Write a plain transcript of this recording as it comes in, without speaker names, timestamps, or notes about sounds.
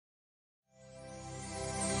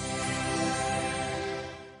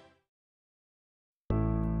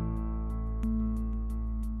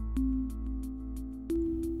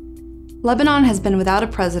Lebanon has been without a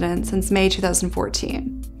president since May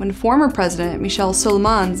 2014, when former President Michel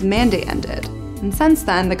Suleiman's mandate ended, and since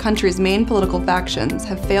then the country's main political factions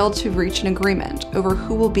have failed to reach an agreement over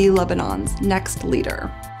who will be Lebanon's next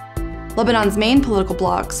leader. Lebanon's main political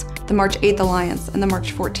blocs, the March 8th Alliance and the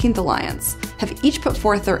March 14th Alliance, have each put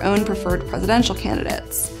forth their own preferred presidential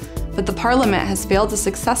candidates, but the parliament has failed to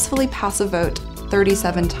successfully pass a vote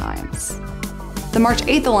 37 times. The March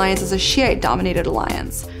 8th Alliance is a Shiite-dominated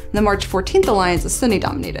alliance, and the March 14th Alliance is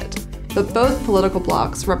Sunni-dominated, but both political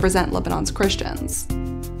blocs represent Lebanon's Christians.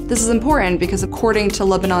 This is important because according to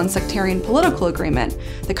Lebanon's sectarian political agreement,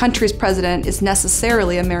 the country's president is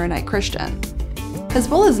necessarily a Maronite Christian.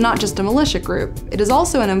 Hezbollah is not just a militia group, it is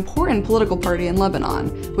also an important political party in Lebanon,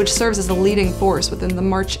 which serves as a leading force within the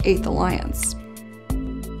March 8th Alliance.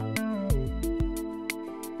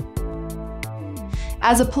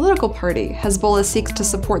 As a political party, Hezbollah seeks to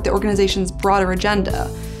support the organization's broader agenda,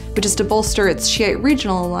 which is to bolster its Shiite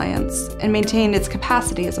regional alliance and maintain its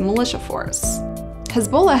capacity as a militia force.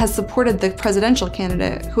 Hezbollah has supported the presidential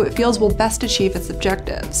candidate who it feels will best achieve its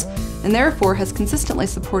objectives, and therefore has consistently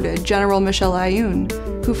supported General Michel Aoun,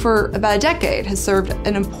 who for about a decade has served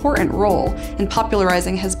an important role in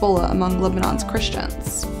popularizing Hezbollah among Lebanon's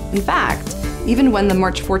Christians. In fact, even when the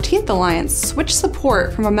March 14th Alliance switched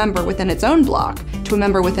support from a member within its own bloc to a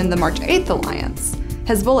member within the March 8th Alliance,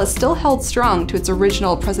 Hezbollah still held strong to its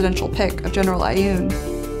original presidential pick of General Aoun.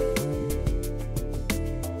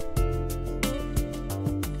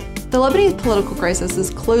 The Lebanese political crisis is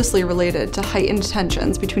closely related to heightened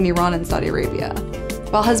tensions between Iran and Saudi Arabia.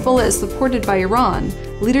 While Hezbollah is supported by Iran,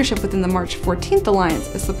 leadership within the March 14th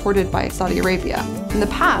Alliance is supported by Saudi Arabia. In the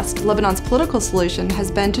past, Lebanon's political solution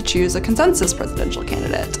has been to choose a consensus presidential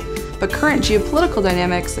candidate, but current geopolitical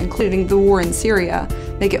dynamics, including the war in Syria,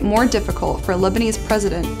 make it more difficult for a Lebanese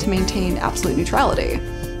president to maintain absolute neutrality.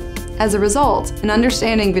 As a result, an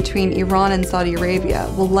understanding between Iran and Saudi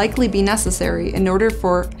Arabia will likely be necessary in order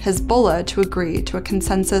for Hezbollah to agree to a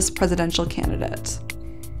consensus presidential candidate.